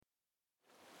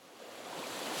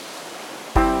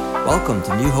Welcome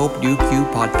to New Hope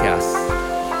UQ Podcast.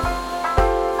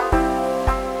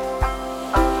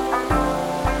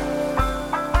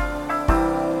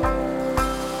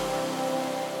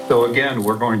 So again,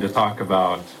 we're going to talk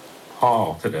about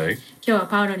Paul today. 今日は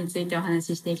パウロについてお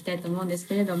話ししていきたいと思うんです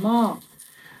けれども、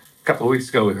A couple of weeks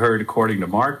ago we heard according to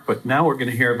Mark, but now we're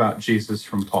going to hear about Jesus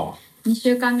from Paul. 2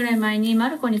週間ぐらい前にマ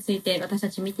ルコについて私た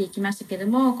ち見ていきましたけれど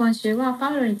も、今週はパ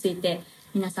ウロについて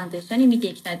皆さんと一緒に見て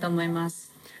いきたいと思います。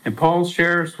And Paul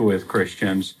shares with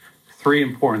Christians three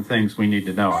important things we need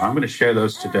to know. I'm going to share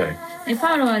those today.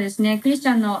 パウロはですね、クリスチ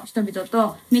ャンの人々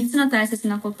と3つの大切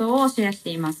なことをシェアして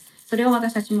います。それを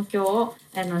私たちも今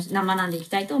日学んでいき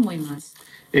たいと思います。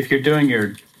If you're doing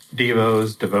your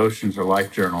devos, devotions, or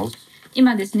life journals,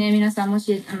 今ですね、皆さんもし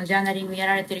ジャーナリングや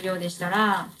られているようでした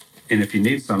ら、and if you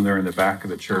need some, they're in the back of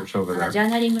the church over ジ there. ャー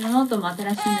ナリングのノートも新しい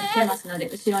の来てますので、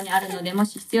後ろにあるので、も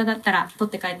し必要だったら取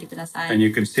って帰ってください。 And you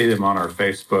can see them on our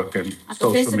Facebook and あ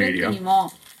と social Facebook に media.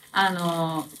 も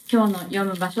今日の読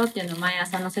む場所っていうのを毎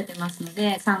朝載せてますの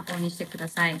で参考にしてくだ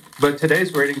さい。 But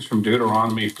today's readings from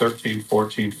Deuteronomy 13,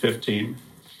 14, 15,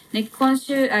 で今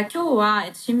日は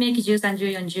新明記13、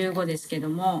14、15ですけど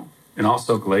も、 and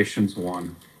also Galatians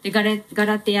 1. でガ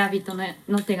ラテヤ人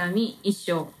の手紙1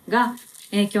章が、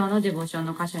今日のデボーション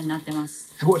の箇所になってま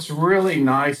す。 What's really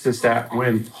nice is that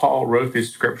when Paul wrote these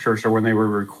scriptures or when they were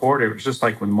recorded, it was just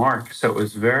like with Mark. So it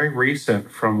was very recent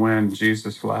from when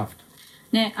Jesus left.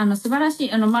 ね、素晴らし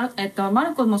いマ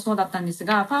ルコもそうだったんです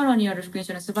が、パウロによる福音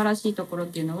書の素晴らしいところっ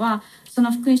ていうのは、そ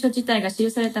の福音書自体が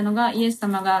記されたのがイエス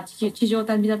様が地上を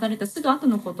旅立たれたすぐ後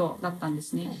のことだったんで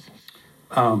すね。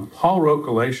Paul wrote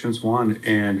Galatians 1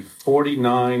 in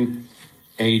 49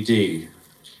 AD.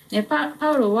 でパ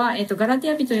ウロは、ガラテ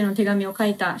ヤ人への手紙を書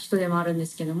いた人でもあるんで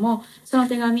すけども、その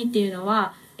手紙っていうの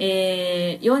は、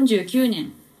49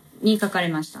年に書かれ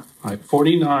ました。Right,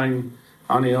 49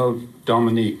 Anno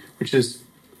Domini, which is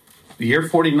the year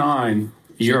 49,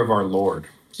 year of our Lord.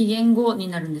 紀元後に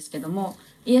なるんですけども、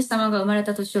イエス様が生まれ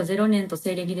た年を0年と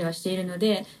西暦ではしているの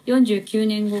で、49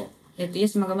年後、イエ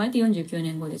ス様が生まれて49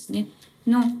年後ですね、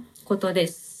のことで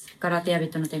す。ガラテヤ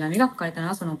人の手紙が書かれたの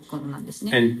はそのことなんです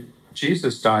ね。And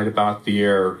Jesus died about the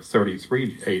year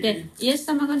 33 AD. で、イエス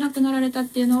様が亡くなられたっ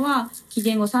ていうのは、紀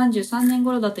元後33年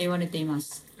頃だと言われていま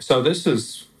す。So this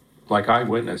is like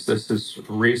eyewitness. This is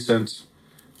recent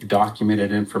documented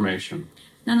information.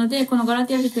 なので、このガラ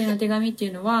テヤ人への手紙ってい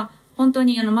うのは、本当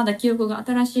にまだ記憶が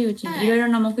新しいうちに、いろいろ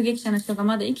な目撃者の人が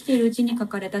まだ生きているうちに書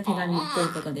かれた手紙とい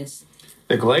うことです。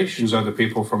The Galatians are the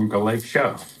people from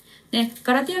Galatia. で、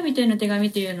ガラテヤ人への手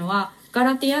紙というのは、ガ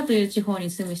ラテヤという地方に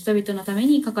住む人々のため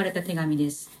に書かれた手紙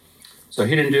です。So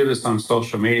he didn't do this on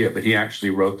social media, but he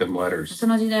actually wrote them letters. そ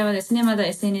の時代はですね、まだ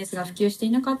SNS が普及してい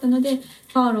なかったので、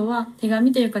パウロは手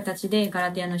紙という形でガ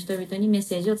ラテヤの人々にメッ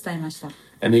セージを伝えました。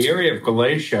And the area of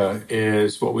Galatia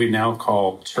is what we now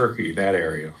call Turkey, that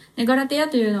area. でガラテヤ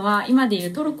というのは今でい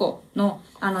うトルコの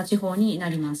地方にな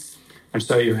ります。And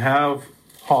so you have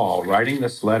Paul writing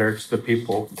this letter to the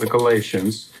people, the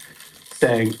Galatians,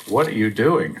 saying, "What are you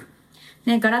doing?"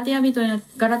 ね、ガラテヤ人へ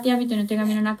の手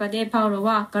紙の中でパウロ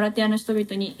はガラテヤの人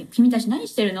々に君たち何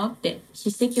してるのって叱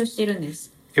責をしているんで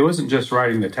す。He wasn't just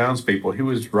writing the townspeople, he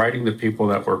was writing the people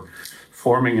that were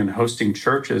forming and hosting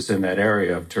churches in that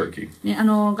area of Turkey. ね、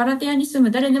ガラテヤに住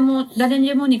む誰に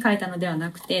でもに書いたのでは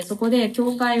なくて、そこで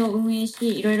教会を運営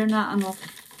し、いろいろな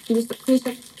キリス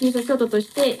ト教徒とし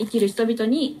て生きる人々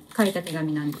に書いた手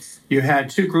紙なんです。You had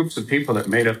two groups of people that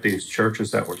made up these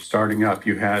churches that were starting up.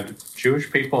 You had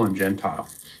Jewish people and Gentile.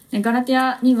 ガラテ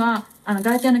ヤ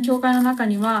の教会の中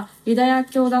にはユダヤ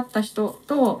教だった人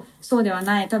とそうでは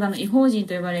ないただの異邦人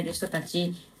と呼ばれる人た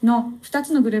ちの2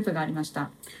つのグループがありました。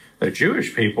The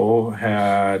Jewish people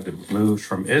had moved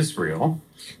from Israel.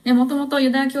 もともと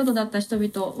ユダヤ教徒だった人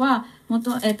々は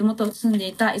元住んで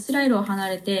いたイスラエルを離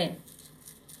れて、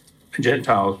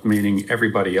Gentiles meaning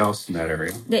everybody else in that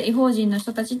area. で異邦人の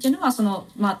人たちっていうのは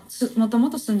もとも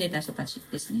と住んでいた人たち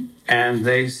ですね。And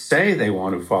they say they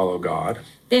want to follow God.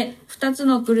 で2つ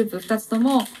のグループ2つと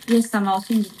もイエス様を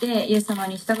信じてイエス様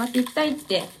に従っていきたいっ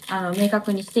て明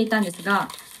確にしていたんですが、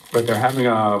But they're having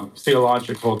a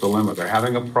theological dilemma. They're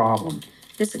having a problem.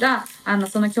 ですが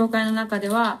その教会の中で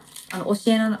は教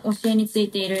えについ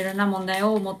ていろいろな問題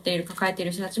を抱えてい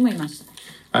る人たちもいました。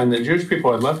And the Jewish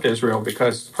people had left Israel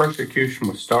because persecution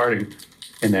was starting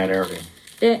in that area.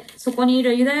 でそこにい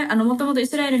るもともとイ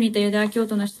スラエルにいたユダヤ教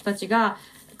徒の人たちが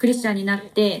クリスチャンになっ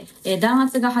て、弾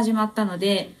圧が始まったの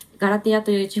でガラテヤ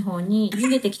という地方に逃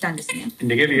げてきたんですね。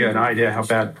And to give you an idea how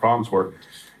bad problems were,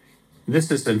 this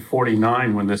is in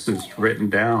 49 when this is written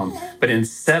down, but in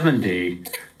 70,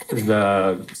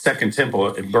 the second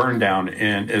temple it burned down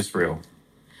in Israel.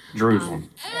 Jerusalem.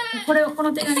 こ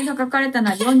の手紙が書かれたの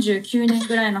は49年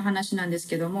ぐらいの話なんです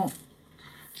けども、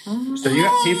 So you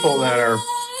got people that are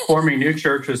forming new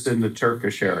churches in the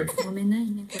Turkish area. ごめんない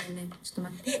ね、これね。ちょっと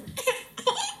待って。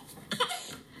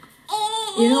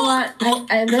You know what?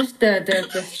 I left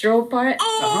the straw part.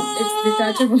 It's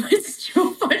detachable. The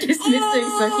straw part is missing,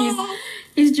 so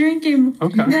he's drinking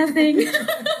nothing.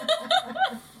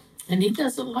 And he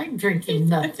doesn't like drinking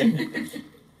nothing.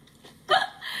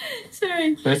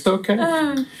 Sorry. That's okay.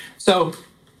 So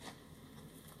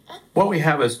what we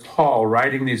have is Paul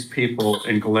writing these people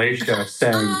in Galatia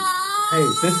saying, hey,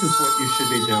 this is what you should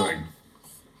be doing.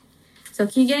 そう、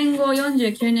紀元後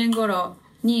49年頃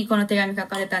にこの手紙書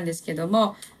かれたんですけど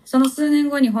も、その数年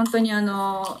後に本当に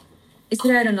イス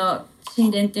ラエルの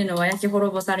神殿っていうのは焼き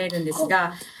滅ぼされるんです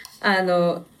が、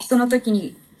その時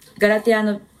にガラテヤ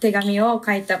の手紙を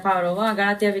書いたパウロはガ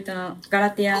ラテ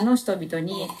ヤの人々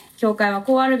に教会は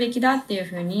こうあるべきだっていう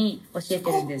ふうに教え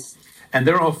てるんです。And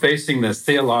they're all facing this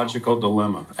theological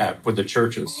dilemma with the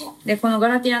churches. で、このガ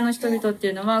ラテヤの人々って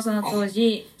いうのはその当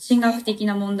時神学的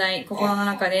な問題、心の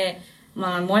中で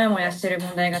もやもやしてる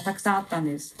問題がたくさんあったん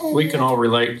です。We can all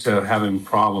relate to having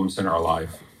problems in our life.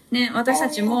 ね、私た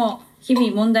ちも日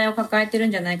々問題を抱えてる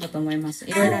んじゃないかと思います。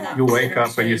いろいろな。You wake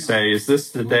up and you say, is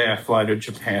this the day I fly to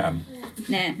Japan?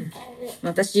 ね、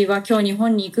私は今日日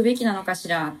本に行くべきなのかし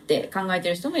らって考えて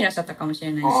る人もいらっしゃったかもし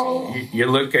れないし。You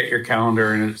look at your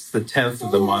calendar and it's the 10th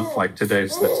of the month, like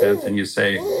today's the 10th, and you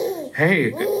say,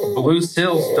 hey, Blue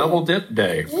Seals double dip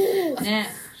day. ね、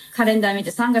カレンダー見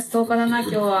て3月10日だな今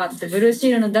日はって、ブルーシ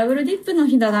ールのダブルディップの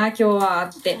日だな今日は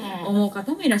って思う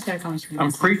方もいらっしゃるかもしれない。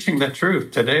I'm preaching the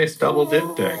truth. Today is double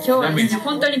dip day. 今日はですね、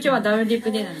本当に今日はダブルディッ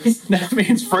プデーなんです。That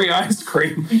means free ice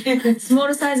cream. スモー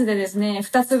ルサイズでですね、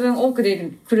2つ分多く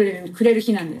でくれる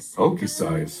日なんです。Okie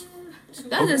size.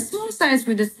 That's a small size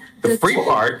for the free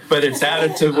part, but it's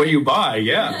added to what you buy.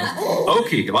 Yeah.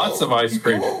 Okie, lots of ice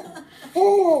cream.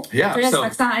 と Yeah. りあえず So, た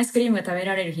くさんアイスクリームが食べ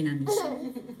られる日なんです。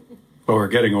but we're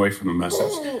getting away from the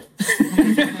message.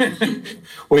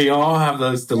 We all have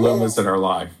those dilemmas in our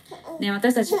life. ね、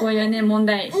私たちこういうね、問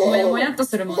題、もやもやっと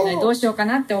する問題、どうしようか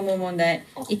なって思う問題、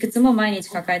いくつも毎日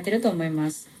抱えてると思い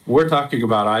ます。We're talking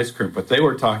about ice cream, but they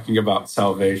were talking about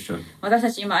salvation. 私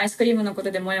たち今アイスクリームのこと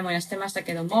でもやもやしてました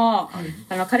けども、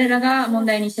彼らが問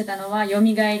題にしてたのは蘇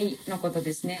りのこと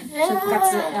ですね。復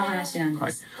活の話なん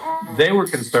です。They were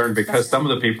concerned because some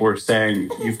of the people were saying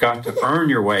you've got to earn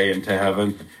your way into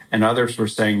heaven, and others were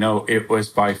saying no, it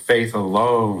was by faith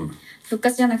alone. 復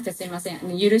活じゃなくてすいません。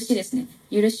許しですね。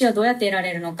許しはどうやって得ら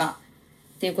れるのか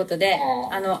っていうことで、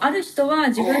ある人は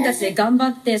自分たちで頑張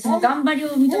って、その頑張り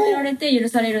を認められて許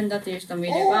されるんだという人もい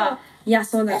れば、いや、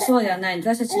そうではない。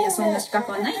私たちにはそんな資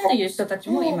格はないという人たち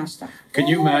もいました。Can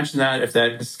you imagine that if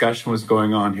that discussion was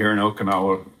going on here in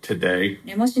Okinawa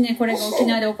today? もしね、これが沖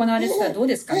縄で行われてたらどう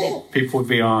ですかね。People would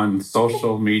be on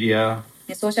social media.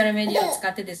 ソーシャルメディアを使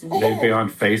ってですね、They'd be on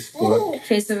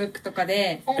Facebook とか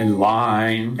で、and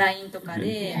LINE とか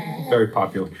で、very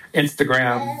popular.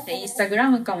 Instagram. インスタグラ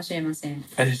ムかもしれません。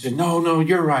And they say, no,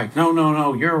 you're right. No,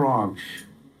 you're wrong.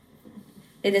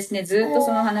 でですね、ずっと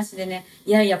その話でね、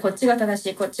いやいや、こっちが正し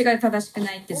い、こっちが正しく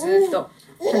ないってずっと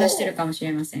話してるかもし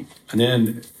れません。And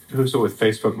then, who's it with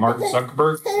Facebook? Mark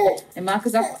Zuckerberg? マーク・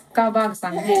ザッカーバーグさ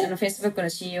んね、Facebook の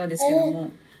CEO ですけど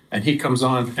も。And he comes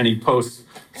on and he posts,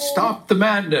 stop the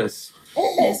madness.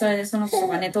 でそれでその人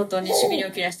がね、とうとうね、しびれ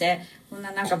を切らして、こんな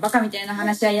なんかバカみたいな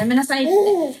話はやめなさいって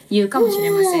言うかもしれ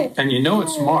ません。And you know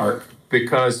it's Mark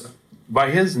because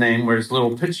by his name, where his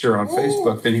little picture on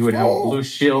Facebook, then he would have a blue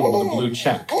shield with a blue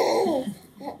check.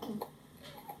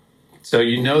 So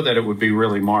you know that it would be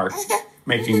really Mark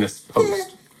making this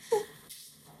post.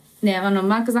 ね、マ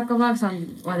ーク・ザッカーバーグさ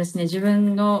んはですね、自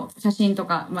分の写真と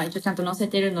か、一応ちゃんと載せ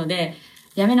てるので、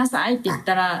やめなさいって言っ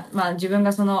たら、自分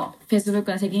がその Facebook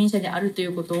の責任者であるとい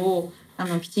うことを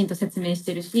きちんと説明し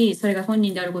てるし、それが本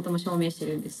人であることも証明して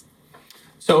るんです。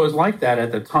So it was like that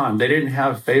at the time. They didn't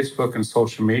have Facebook and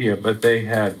social media, but they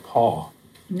had Paul.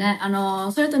 ね、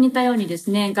それと似たようにで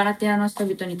すね、ガラテヤの人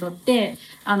々にとって、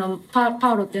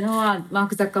パウロっていうのはマー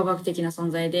ク・ザッカーバーグ的な存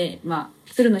在で、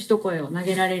鶴の一声を投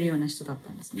げられるような人だっ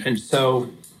たんですね。And so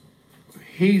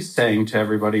he's saying to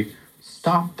everybody,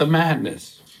 stop the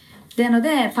madness. なの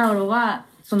で、パウロは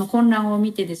その混乱を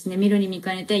見てですね、見るに見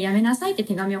かねて、やめなさいって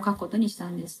手紙を書くことにした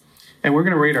んです。And we're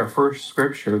going to read our first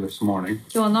scripture this morning.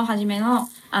 今日の初めの、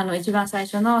一番最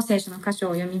初の聖書の箇所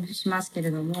を読みしますけ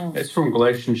れども。It's from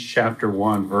Galatians chapter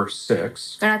 1, verse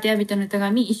 6. ガラテヤ人の手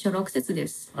紙1章6節で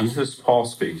す。And this is Paul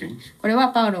speaking. これは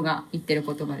パウロが言ってる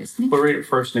言葉ですね。We'll read it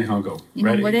first in Nihongo. 日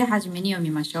本語で初めに読み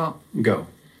ましょう。Go.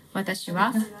 私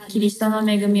はキリストの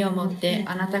恵みをもって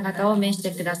あなた方を召し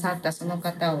てくださったその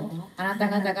方をあなた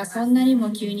方がそんなに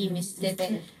も急に見捨て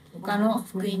て他の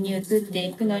福音に移って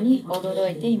いくのに驚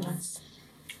いています。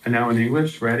And now in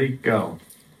English, ready, go.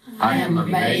 I am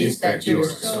amazed that you are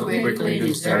so quickly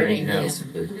deserting him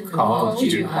who called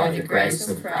you by the grace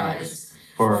of Christ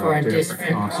for a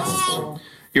different gospel.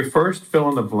 Your first fill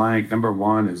in the blank, number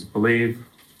 1, is believe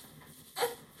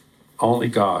only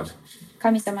God.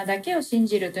 神様だけを信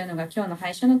じるというのが今日の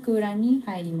最初の空欄に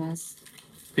入ります。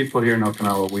People here in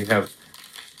Okinawa, we have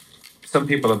some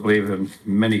people that believe in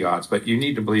many gods, but you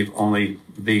need to believe only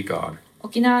the God.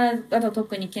 沖縄だと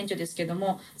特に顕著ですけど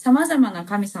も、さまざまな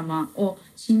神様を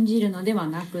信じるのでは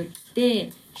なくっ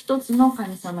て、一つの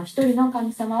神様、一人の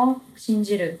神様を信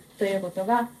じるということ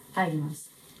が入りま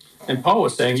す。And Paul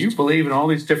was saying, you believe in all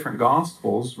these different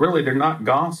gospels. Really, they're not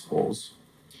gospels.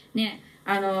 ね、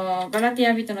ガラテ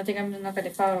ィア人の手紙の中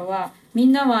でパウロは、み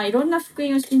んなはいろんな福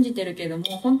音を信じてるけども、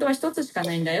本当は一つしか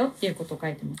ないんだよっていうことを書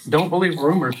いてます。Don't believe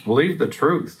rumors, believe the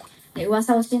truth.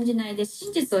 噂を信じないで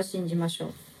真実を信じましょ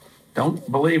う。Don't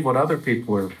believe what other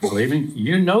people are believing.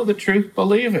 You know the truth,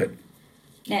 believe it.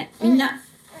 ね、みんな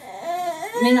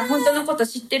本当のこと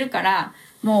知ってるから、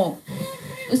も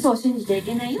う嘘を信じてい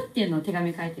けないよっていうのを手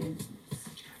紙書いてるんです。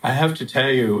I have to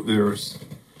tell you, there's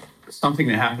something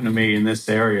that happened to me in this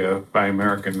area by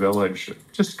American Village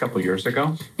just a couple of years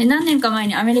ago. で、何年か前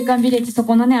にアメリカンビレッジ、そ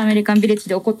このね、アメリカンビレッジ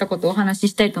で起こったことをお話し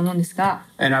したいと思うんですが、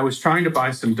And I was trying to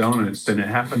buy some donuts, and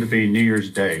it happened to be New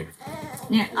Year's Day.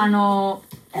 ね、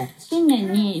新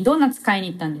年にドーナツ買い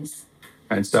に行ったんです。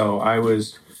And so I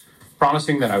was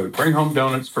promising that I would bring home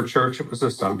donuts for church. It was a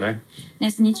Sunday.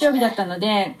 ね、日曜日だったの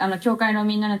で、教会の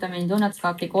みんなのためにドーナツ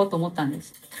買っていこうと思ったんで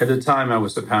す。At the time, I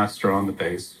was the pastor on the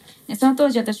base. で、その当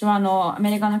時私はア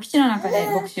メリカの基地の中で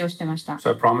牧師をしてました。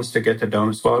So I promised to get the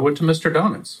donuts. Well, I went to Mr.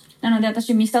 Donuts. なので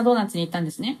私、ミスタードーナツに行ったん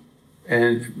ですね。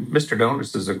And Mr.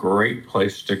 Donuts is a great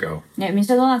place to go. ね、ミス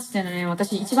タードーナツっていうのはね、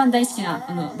私一番大好き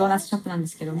なドーナツショップなんで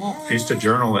すけども、 I used to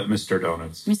journal at Mr.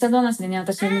 Donuts. ミスタードーナツでね、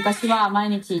私昔は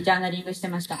毎日ジャーナリングして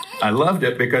ました。I loved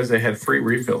it because they had free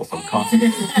refills of coffee.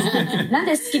 なん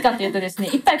で好きかというとですね、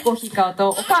一杯コーヒー買うと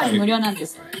おかわり無料なんで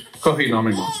す。 Coffee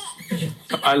nominos.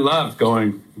 I loved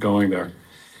going there.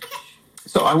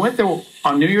 So I went there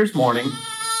on New Year's morning,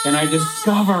 and I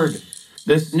discovered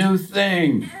this new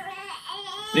thing.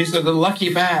 These are the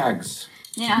lucky bags.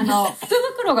 ね、福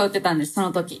袋が売ってたんです、そ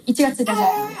の時。1月1日。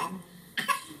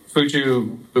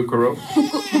Fujibukuro.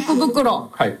 福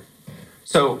袋。Hi.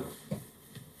 So,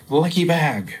 lucky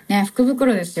bag. ね、福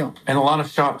袋ですよ。And a lot of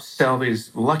shops sell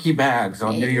these lucky bags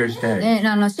on New Year's Day. ね、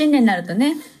新年になると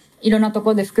ね、いろんなとこ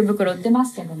ろで福袋売ってま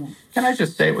すけども。Can I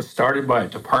just say it was started by a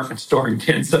department store in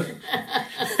Ginza?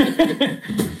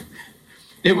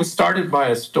 It was started by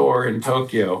a store in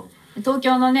Tokyo. 東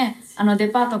京のね、デ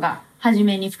パートが初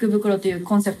めに福袋という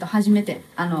コンセプトを始め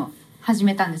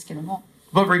たんですけども。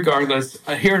But regardless,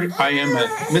 here I am at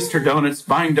Mr. Donuts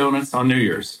buying donuts on New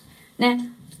Year's. ね、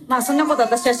まあそんなこと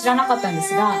私は知らなかったんで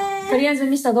すが、とりあえず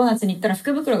ミスタードーナツに行ったら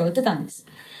福袋が売ってたんです。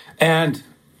And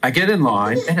I get in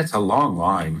line, and it's a long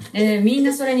line. みん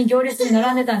なそれに行列に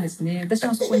並んでたんですね。私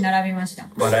もそこに並びました。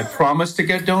But I promised to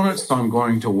get donuts, so I'm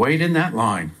going to wait in that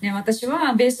line. ね、私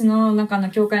はベースの中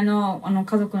の教会の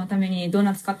家族のためにドー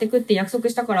ナツ買ってくって約束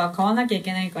したから買わなきゃい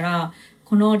けないから、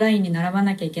このラインに並ば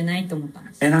なきゃいけないと思ったん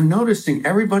です。And I'm noticing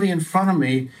everybody in front of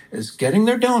me is getting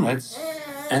their donuts,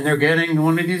 and they're getting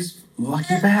one of these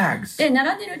lucky bags. で、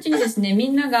並んでるうちにですね、み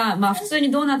んなが、まあ普通に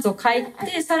ドーナツを買っ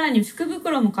て、さらに福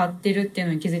袋も買ってるっていう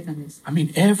のに気づいたんです。I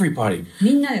mean, everybody.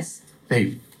 みんなです。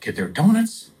They get their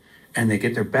donuts, and they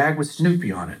get their bag with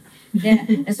Snoopy on it.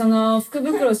 で、その福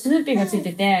袋スヌーピーがつい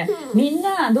てて、みん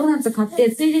なドーナツ買っ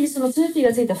て、ついでにそのスヌーピー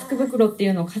がついた福袋ってい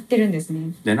うのを買ってるんです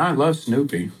ね。Then I love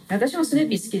Snoopy. 私もスヌー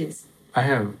ピー好きです。I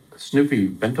have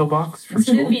Snoopy bento box for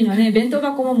スヌー school. ピーのね、弁当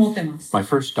箱も持ってます。 My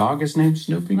first dog is named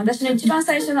Snoopy. 私の一番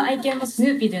最初の愛犬もス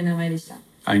ヌーピーという名前でした。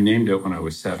I named it when I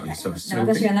was 7, so 私が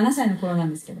Snoopy. 7歳の頃な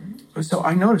んですけどね。So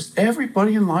I noticed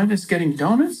everybody in line is getting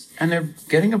donuts, and they're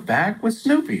getting a bag with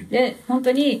Snoopy. で、本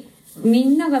当にみ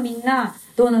んながみんな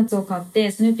ドーナツを買っ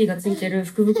てスヌーピーがついてる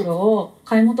福袋を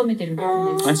買い求めてるんです。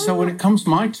 And so when it comes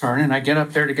my turn and I get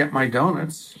up there to get my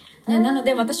donuts, ね、なの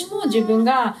で私も自分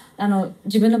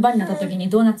の番になった時に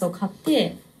ドーナツを買っ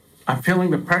て、 I'm feeling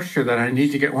the pressure that I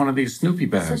need to get one of these Snoopy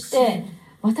そ bags. して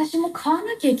私も買わ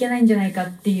なきゃいけないんじゃないかっ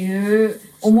ていう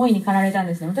思いに駆られたん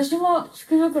ですね。私も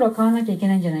福袋を買わなきゃいけ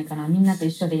ないんじゃないかな、みんなと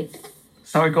一緒で。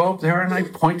 So I go up there and I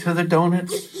point to the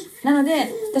donuts. なの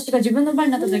で私が自分の番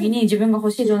になった時に自分が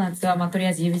欲しいドーナツは、とりあ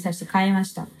えず指さして買いま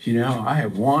した。 You know, I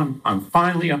have one. I'm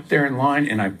finally up there in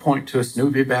line, and I point to a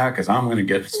Snoopy bag because I'm going to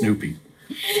get Snoopy.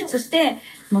 そして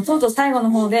もうとうとう最後の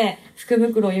方で福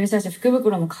袋を指さして福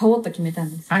袋も買おうと決めた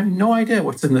んです。 I have no idea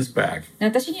what's in this bag. で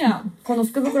私にはこの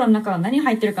福袋の中は何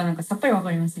入ってるかなんかさっぱりわ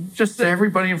かりません。 Just that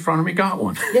everybody in front of me got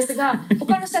one. ですが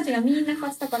他の人たちがみんな買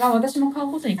ってたから私も買う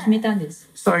ことに決めたんです。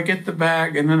 So I get the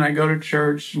bag and then I go to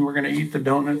church and we're going to eat the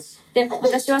donuts. で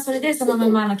私はそれでそのま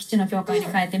ま基地の教会に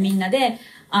帰ってみんなで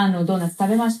ドーナツ食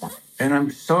べました。 And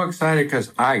I'm so excited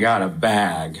because I got a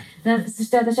bag. そし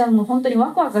て私はもう本当に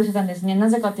ワクワクしてたんですね。な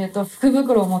ぜかというと福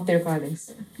袋を持ってるからで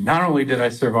す。 Not only did I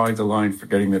survive the line for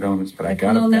getting the donuts, but I こ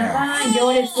got の a bag. 長い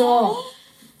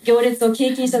行列を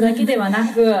経験しただけではな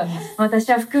く私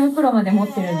は福袋まで持っ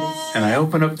てるんです。 And I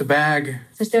open up the bag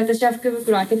そして私は福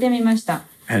袋を開けてみました。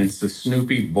 and it's the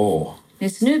Snoopy bowl. で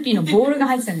スヌーピーのボールが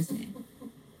入ってたんですね。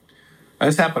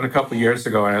 This happened a couple years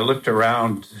ago and I looked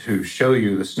around to show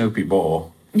you the Snoopy bowl.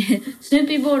 スヌー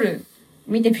ピーボール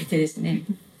見てみてですね。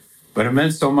 But it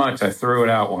meant so much, I threw it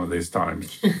out one of these times.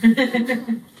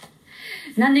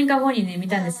 何年か後にね見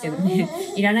たんですけどね、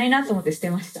いらないなと思って捨て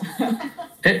ました。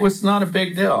 It was not a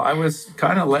big deal. I was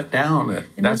kind of let down that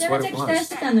め that's ちゃめ what ちゃ it 期待 was. し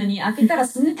てたのに開けたら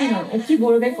スヌーピーの大きいボ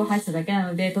ールが1個入ってただけな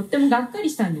のでとってもがっかり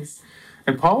したんです。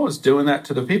 And Paul was doing that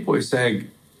to the people. He's saying,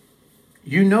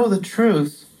 you know the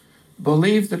truth,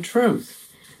 believe the truth.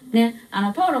 ね、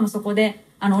パウロもそこで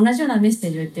同じようなメッセ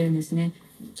ージを言ってるんですね。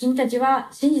君たちは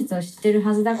真実を知ってる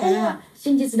はずだから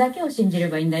真実だけを信じれ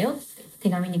ばいいんだよって手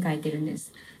紙に書いてるんで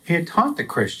す。 He had taught the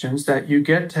Christians that you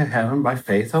get to heaven by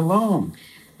faith alone.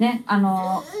 ね、神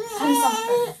様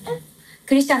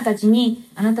クリスチャンたちに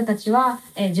あなたたちは、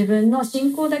自分の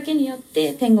信仰だけによっ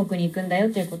て天国に行くんだよ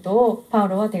ということをパウ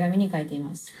ロは手紙に書いてい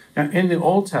ます。 Now, in the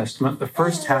Old Testament, the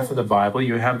first half of the Bible,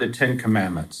 you have the Ten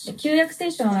Commandments. 旧約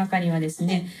聖書の中にはです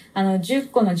ね、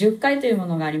10個の10回というも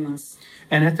のがあります。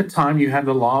 And at the time, you had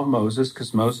the law of Moses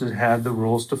because Moses had the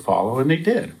rules to follow, and they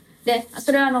did. で、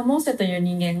それはモーセという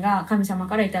人間が神様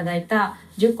からいただいた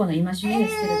10個の戒めですけれ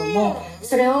ども、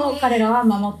それを彼らは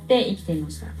守って生きていま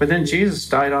した。 But then Jesus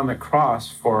died on the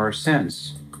cross for our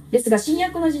sins. ですが新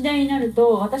約の時代になる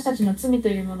と私たちの罪と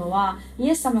いうものはイ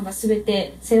エス様が全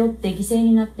て背負って犠牲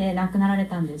になって亡くなられ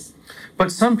たんです。 But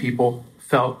some people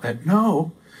felt that,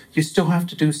 no, you still have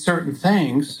to do certain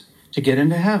things to get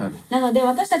into heaven. なので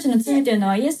私たちの罪というの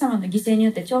はイエス様の犠牲に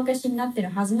よって帳消しになっている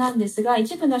はずなんですが、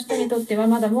一部の人にとっては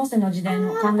まだモーセの時代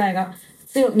の考えが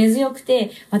根強く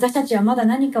て、私たちはまだ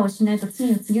何かをしないと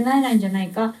罪を償えないんじゃない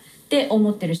かって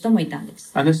思っている人もいたんで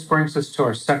す。 And this brings us to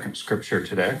our second scripture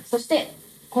today. そして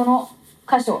この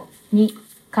箇所に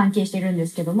関係しているんで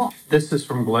すけども、 This is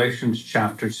from Galatians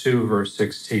chapter 2, verse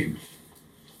 16.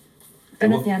 ガ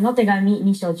ラテヤの手紙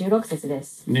2章16節で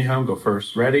す。 Nihongo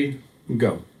first. Ready?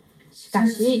 Go. しか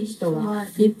し人は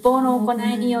律法の行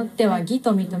いによっては義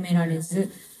と認められ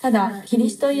ず、ただキリ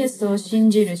ストイエスを信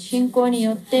じる信仰に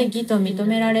よって義と認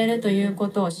められるというこ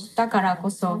とを知ったからこ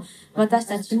そ、私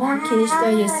たちもキリス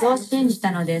トイエスを信じ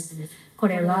たのです。こ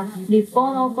れは律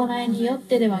法の行いによっ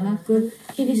てではなく、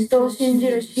キリストを信じ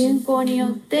る信仰によ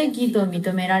って義と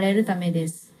認められるためで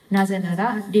す。なぜな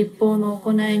ら律法の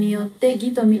行いによって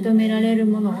義と認められる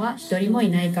者は一人もい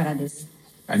ないからです。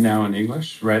 And now in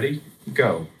English. Ready?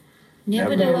 Go.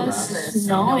 Nevertheless,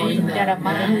 knowing that a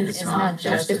man is not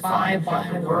justified by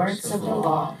the works of the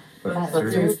law, but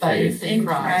through faith in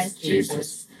Christ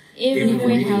Jesus. Even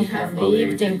we have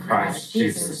believed in Christ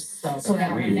Jesus, so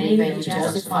that we may be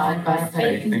justified by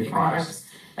faith in Christ,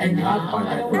 and not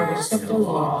by the works of the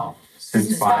law.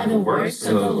 Since by the works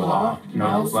of the law,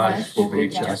 no flesh will be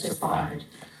justified.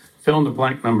 Fill in the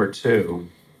blank number 2.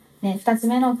 ね、2つ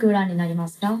目の空欄になりま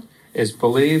すが、 is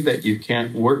believe that you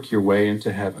can't work your way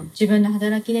into heaven. 自分の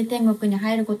働きで天国に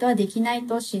入ることはできない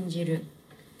と信じる。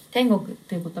天国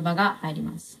という言葉が入り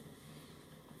ます。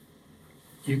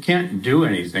 You can't do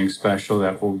anything special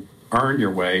that will earn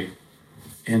your way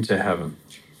into heaven.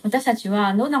 私たち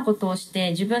はどんなことをし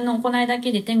て自分の行いだ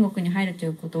けで天国に入るとい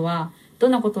うことはど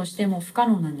んなことをしても不可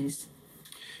能なんです。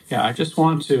 Yeah, I just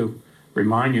want to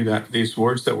remind you that these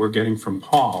words that we're getting from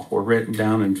Paul were written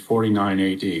down in 49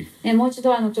 AD. ね、もう一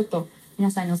度ちょっと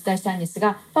皆さんにお伝えしたいんです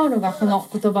が、パウロがこの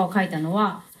言葉を書いたの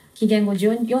は紀元後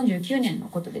49年の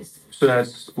ことです。 So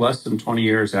that's less than 20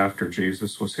 years after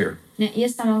Jesus was here. ね、イエ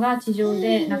ス様が地上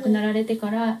で亡くなられてか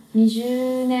ら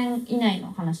20年以内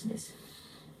の話です。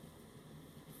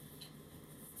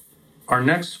 Our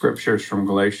next scripture is from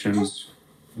Galatians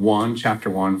 1, chapter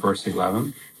 1, verse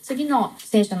 11. 次の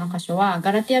聖書の箇所は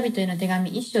ガラテヤ人への手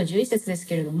紙1章11節です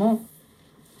けれども、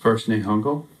 First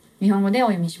Nihongo. 日本語でお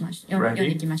読みしましょう。 Ready? 読ん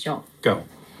でいきましょう。 Go.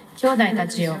 兄弟た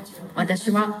ちよ、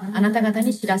私はあなた方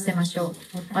に知らせましょう。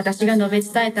私が述べ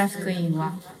伝えた福音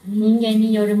は人間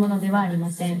によるものではあり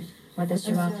ません。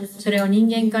私はそれを人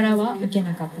間からは受け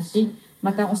なかったし、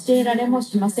また教えられも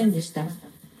しませんでした。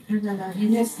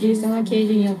イエス・キリストの啓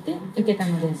示によって受けた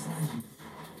のです。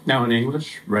Now in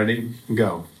English, ready,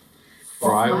 go.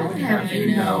 For I would have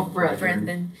you know,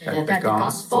 brethren, that the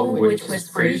gospel which was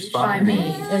preached by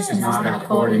me is not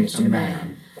according to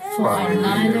man. For I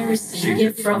neither received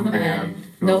it from man,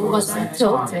 nor was I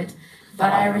taught it,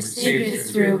 but I received it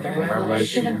through the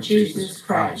revelation of Jesus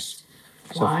Christ.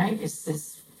 Why is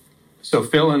this? So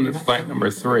fill in the blank number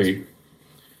 3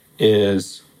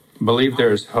 is believe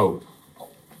there is hope.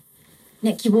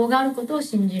 ね、希望があることを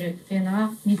信じるというの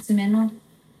は3つ目の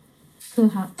空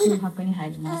白に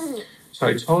入ります。So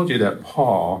I told you that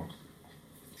Paul,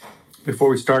 before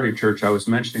we started church, I was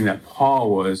mentioning that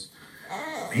Paul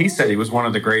he said he was one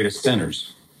of the greatest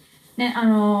sinners. ね、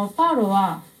パウロ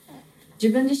は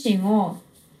自分自身を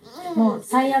もう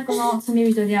最悪の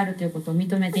罪人であるということを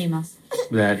認めています。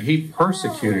That he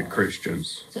persecuted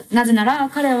Christians. なぜなら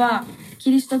彼はキ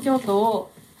リスト教徒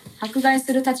を迫害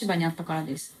する立場にあったから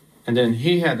です。And then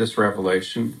he had this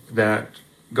revelation that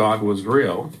God was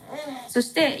real. そ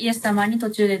してイエス様に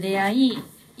途中で出会い、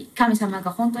神様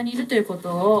が本当にいるというこ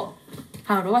とを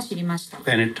パウロは知りました。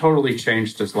And it totally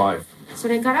changed his life. そ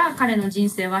れから彼の人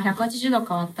生は180度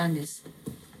変わったんです。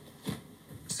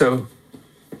So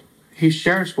he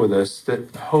shares with us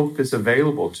that hope is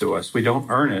available to us. We don't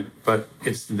earn it, but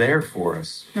it's there for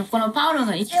us. このパウロ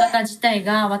の生き方自体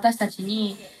が私たち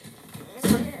に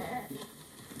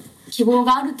希望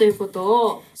があるということ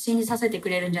を信じさせてく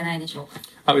れるんじゃないでしょうか。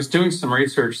I was doing some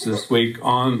research this week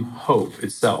on hope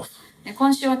itself.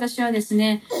 今週私はです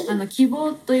ね、希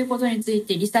望ということについ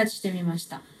てリサーチしてみまし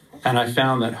た。And I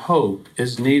found that hope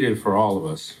is needed for all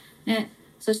of us. ね、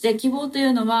そして希望とい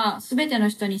うのは全ての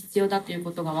人に必要だという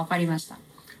ことが分かりました。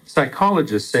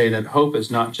Psychologists say that hope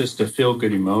is not just a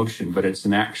feel-good emotion, but it's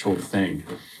an actual thing.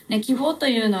 ね、希望と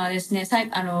いうのはですね、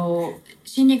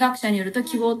心理学者によると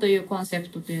希望というコンセプ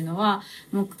トというのは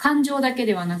もう感情だけ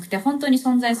ではなくて本当に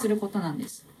存在することなんで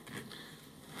す。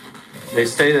They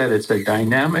say that it's a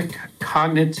dynamic,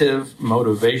 cognitive,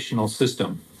 motivational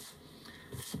system,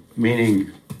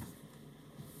 meaning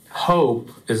hope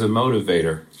is a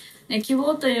motivator. ね、希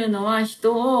望というのは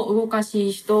人を動か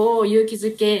し、人を勇気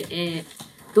づけ、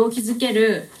動機づけ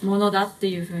るものだって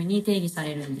いうふうに定義さ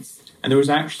れるんです。And there was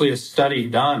actually a study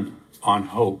done on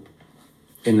hope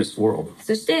in this world.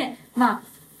 そして、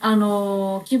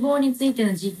希望について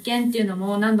の実験っていうの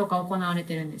も何度か行われ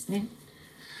てるんですね。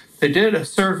They did a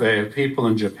survey of people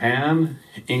in Japan,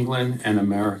 England, and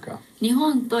America. 日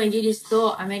本とイギリス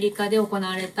とアメリカで行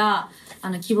われた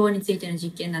希望についての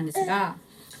実験なんですが、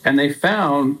And they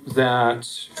found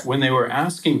that when they were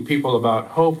asking people about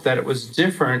hope, that it was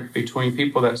different between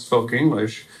people that spoke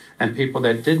English and people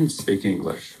that didn't speak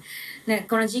English. ね、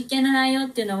この実験の内容っ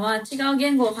ていうのは違う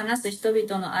言語を話す人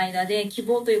々の間で希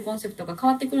望というコンセプトが変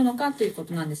わってくるのかというこ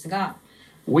となんですが、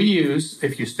We use,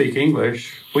 if you speak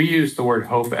English, we use the word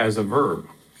hope as a verb.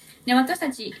 ね、私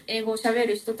たち英語を喋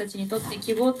る人たちにとって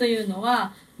希望というの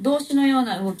は動詞のよう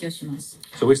な動きをします。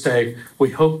So we say,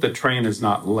 we hope the train is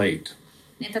not late.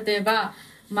 ね、例えば、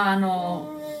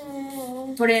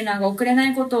トレーナーが遅れな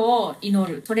いことを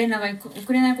祈る、トレーナーが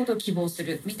遅れないことを希望す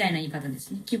るみたいな言い方で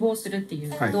すね。希望するってい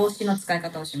う動詞の使い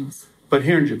方をします。But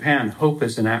here in Japan, hope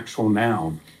is an actual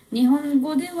noun. 日本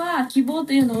語では希望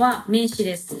というのは名詞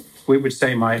です。We would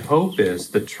say, my hope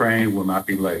is the train will not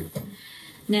be late.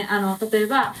 ね、例え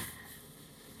ば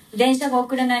電車が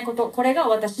遅れないこと、これが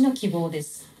私の希望で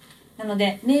す。なの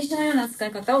で名詞のような使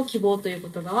い方を希望という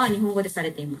言葉は日本語でさ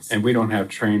れています。And we don't have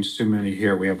trains too many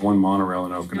here. We have one monorail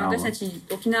in 私た Okinawa. ち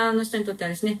沖縄の人にとっては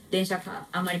ですね、電車が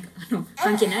あまり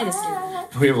関係ないですけ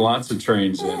ど、 We have lots of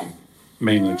trains in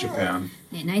mainland Japan.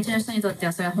 ね、内地の人にとって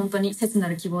はそれは本当に切な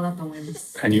る希望だと思いま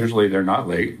す。 And usually they're not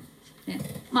late. ね、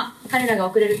彼らが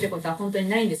遅れるということは本当に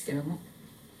ないんですけども。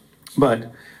 But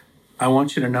I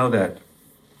want you to know that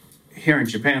here in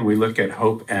Japan, we look at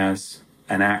hope as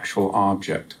an actual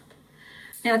object.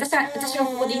 で、私は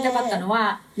ここで言いたかったの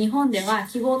は、日本では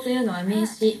希望というのは名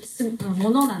詞、も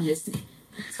のなんですね。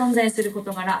存在する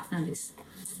事柄なんです。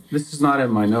 This is not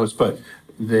in my notes, but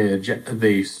the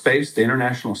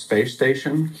International Space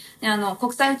Station, で、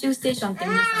国際宇宙ステーションって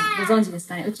皆さんご存知です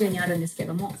かね。宇宙にあるんですけ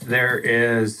ども。there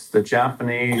is the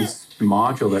Japanese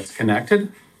module that's connected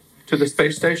to the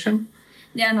space station.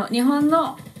 で、日本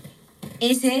の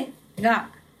衛星が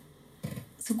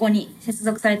そこに接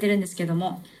続されてるんですけど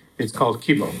も。It's called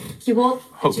Kibo. 希望宇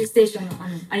宙ステーションの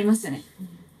ありますよね。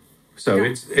So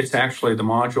it's actually the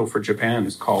module for Japan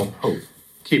is called Hope,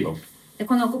 Kibo. で、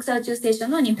この国際宇宙ステーショ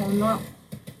ンの日本の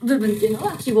部分っていうの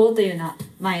は希望という名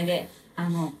前で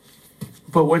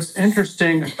But what's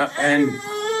interesting and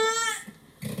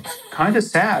kind of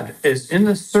sad is in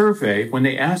the survey, when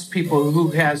they asked people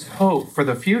who has hope for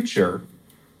the future,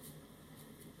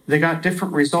 they got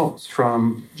different results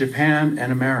from Japan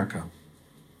and America.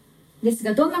 です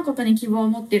が、どんなことに希望を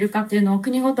持っているかというのを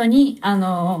国ごとに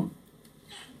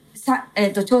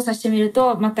調査してみる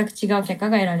と全く違う結果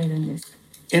が得られるんです。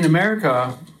In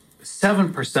America,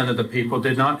 7% of the people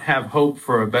did not have hope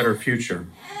for a better future.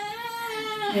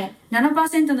 で、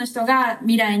7% の人が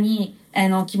未来に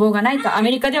希望がないとア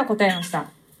メリカでは答えました。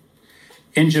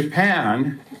In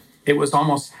Japan, it was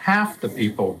almost half the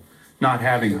people not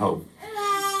having hope.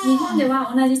 日本で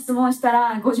は同じ質問をした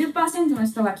ら 50% の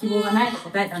人が希望がないと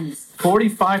答えたんです。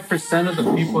45% of the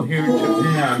people here in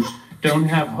Japan don't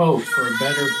have hope for a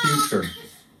better future.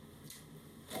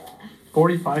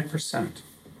 45%.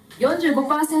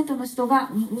 45% の人が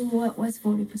What's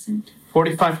 40%?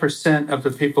 45% of the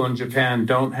people in Japan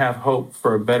don't have hope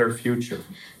for a better future.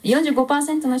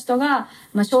 45% の人が、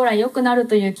将来良くなる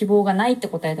という希望がないって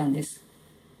答えたんです。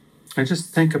And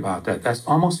just think about that. That's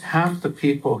almost half the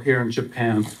people here in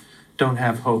Japan don't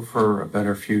have hope for a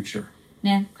better future.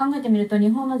 ね、考えてみると日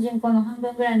本の人口の半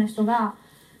分ぐらいの人が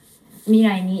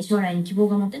将来に希望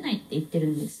が持てないって言ってる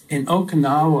んです。In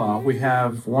Okinawa, we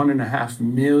have 1.5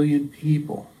 million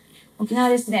people. 沖縄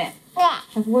ですね、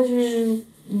150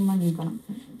万人かな。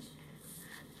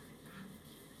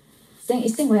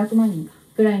1500万人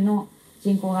ぐらいの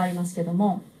人口がありますけど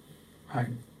も。Right.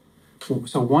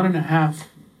 So 1.5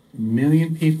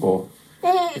 million people,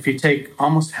 if you take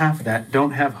almost half of that,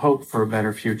 don't have hope for a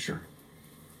better future.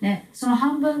 ね、その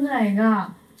半分ぐらい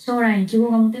が将来に希望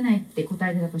が持てないって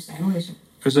答えてたとしたらどうでしょ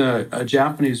う。There's a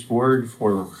Japanese word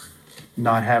for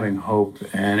not having hope,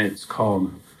 and it's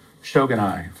called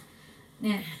shogunai.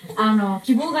 ね、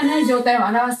希望がない状態を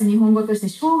表す日本語として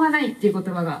しょうがないっていう言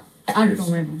葉があると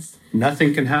思います。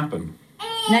Nothing can happen.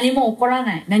 何も起こら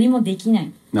ない、何もできな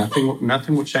い。Nothing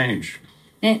will change.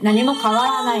 ね、何も変わ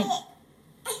らない。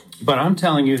But I'm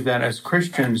telling you that as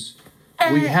Christians,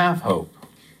 we have hope.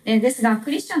 ですが、ク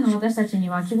リスチャンの私たちに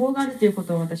は希望があるというこ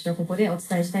とを私はここでお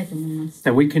伝えしたいと思います。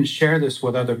That we can share this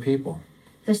with other people.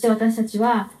 そして私たち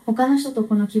は他の人と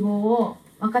この希望を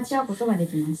分かち合うことがで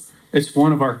きます。It's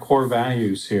one of our core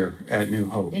values here at New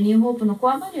Hope. ニューホープのコ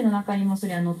アバリューの中にもそ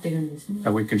れは載ってるんですね。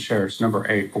That we can share. It's number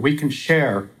 8. We can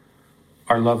share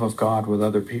our love of God with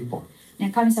other people.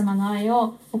 神様の愛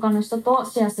を他の人と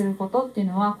シェアすることっていう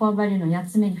のはコアバリューの8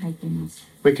つ目に入っています。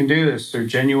We can do this through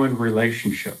genuine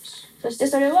relationships. そして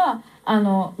それは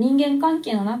人間関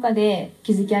係の中で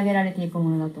築き上げられていくも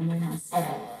のだと思います。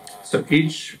So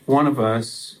each one of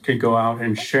us can go out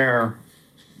and share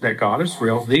that God is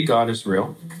real, the God is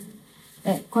real.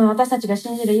 この私たちが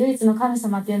信じる唯一の神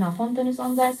様っていうのは本当に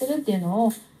存在するっていうの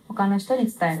を他の人に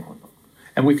伝えること。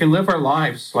And we can live our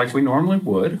lives like we normally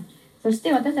would. そし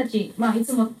て私たち、い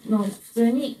つもの普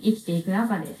通に生きていく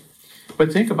中で。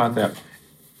But think about that.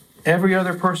 Every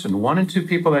other person, 1 and 2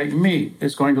 people that you meet,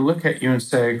 is going to look at you and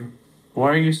say,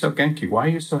 "Why are you so genki? Why are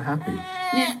you so happy?"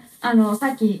 ね、さ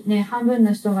っきね、半分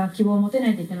の人が希望を持てない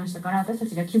って言ってましたから、私た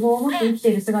ちが希望を持って生きて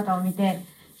いる姿を見て、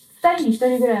2人に1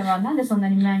人ぐらいはなんでそんな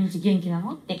に毎日元気な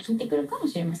のって聞いてくるかも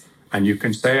しれません。And you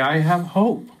can say, "I have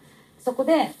hope." そこ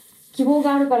で希望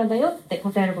があるからだよって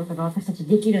答えることが私たち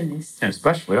できるんです。And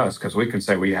especially us, because we can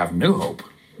say we have new hope.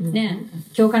 ね、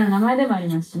教会の名前でもあり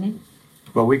ますしね。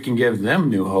But we can give them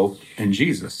new hope in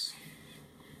Jesus.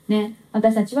 ね、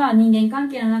私たちは人間関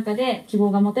係の中で希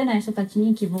望が持てない人たち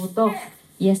に希望と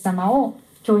イエス様を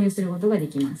共有することがで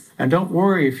きます。And don't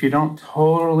worry if you don't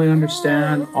totally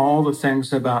understand all the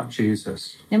things about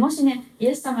Jesus. でもしね、イ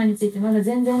エス様についてまだ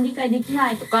全然理解でき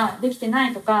ないとか、できてな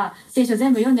いとか、聖書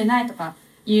全部読んでないとか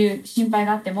いう心配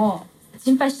があっても、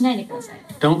心配しないでください。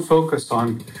Don't focus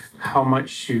on how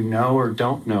much you know or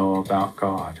don't know about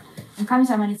God. 神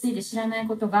様について知らない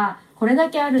ことがこれだ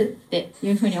けあるってい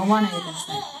うふうに思わないでくだ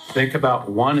さい。Think about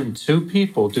 1 and 2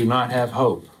 people do not have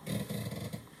hope.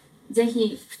 ぜ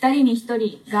ひ2人に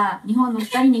1人が、日本の2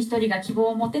人に1人が希望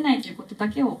を持てないということだ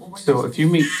けを覚えてください。So if you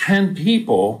meet 10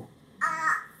 people,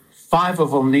 5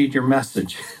 of them need your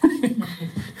message.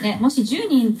 ね、もし10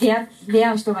人出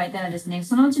会う人がいたらですね、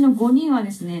そのうちの5人はで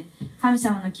すね、神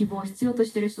様の希望を必要とし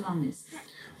ている人なんです。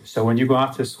So when you go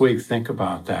out this week, think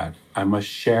about that. I must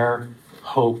share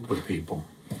hope with people.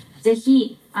 ぜ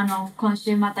ひ今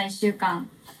週また1週間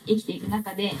生きていく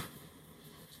中で、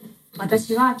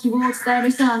私は希望を伝える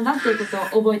人なんだというこ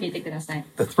とを覚えていてください。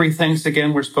The 3 things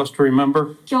again we're supposed to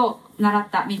remember. 今日習っ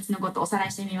た3つのことをおさら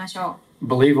いしてみましょう。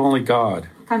Believe only God.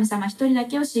 神様一人だ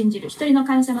けを信じる。一人の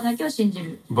神様だけを信じ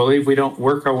る。Believe we don't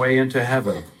work our way into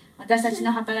heaven. 私たち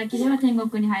の働きでは天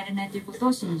国に入れないということ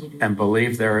を信じる。 and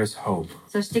believe there is hope.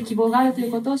 そして希望があるとい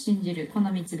うことを信じる。この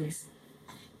3つです。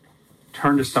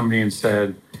 Turn to somebody and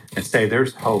say,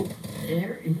 there's hope.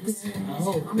 There is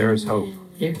hope. There is hope.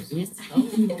 There is hope.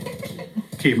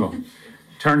 Kibo.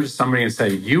 Turn to somebody and say,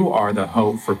 you are the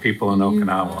hope for people in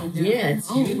Okinawa. Yes,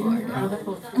 you are.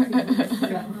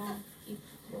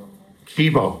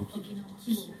 Kibo.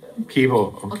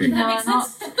 Kibo. 沖 Okay.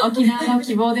 縄の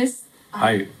希望です。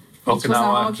 Hi. みちこさ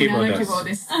んは Okinawa 沖縄 Kibo の希 des. 望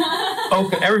です。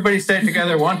 Okay, everybody say it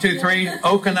together. 1, 2, 3.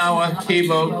 Okinawa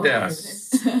Kibo des.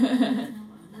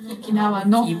 沖縄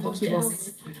の希望で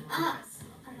す。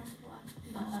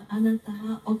あなた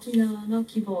は沖縄の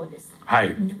希望です。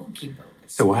 Hi.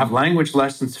 So we'll have language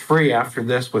lessons free after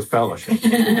this with fellowship.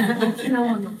 沖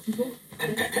縄の希望。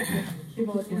希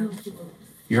望です。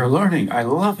 You're learning. I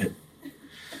love it.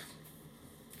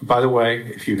 By the way,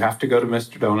 if you have to go to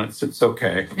Mr. Donuts, it's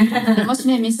okay. もし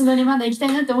ね、ミスドにまだ行きた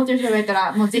いなって思ってる人がいた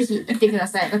ら、もうぜひ行ってくだ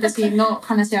さい。私の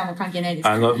話はもう関係ないです。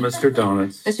 I love Mr.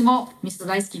 Donuts. 私もミスド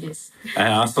大好きです。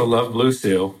 I also love Blue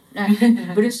Seal.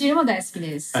 ブルーシールも大好き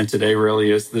です。 And today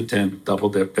really is the 10th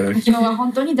double dip day. 今日は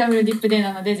本当にダブルディップデー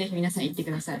なので、ぜひ皆さん行ってく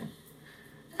ださい。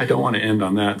 I don't want to end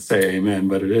on that and say amen,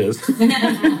 but it is.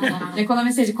 でこの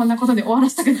メッセージこんなことで終わら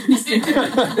せたくないんですけど。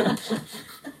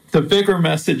 The bigger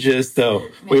message is, though,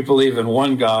 we believe in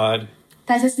one God.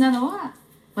 大切なのは、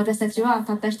私たちは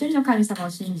たった一人の神様を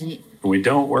信じ、 We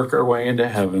don't work our way into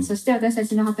heaven. そして私た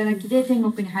ちの働きで天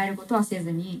国に入ることはせ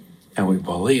ずに、 And we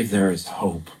believe there is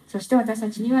hope. そして私た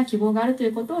ちには希望があるとい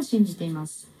うことを信じていま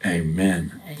す。 Amen.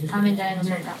 アーメンじゃないで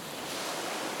しょうか。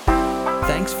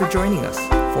 Thanks for joining us.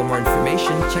 For more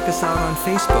information, check us out on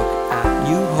Facebook at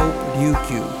New Hope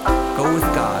UQ. Go with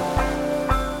God.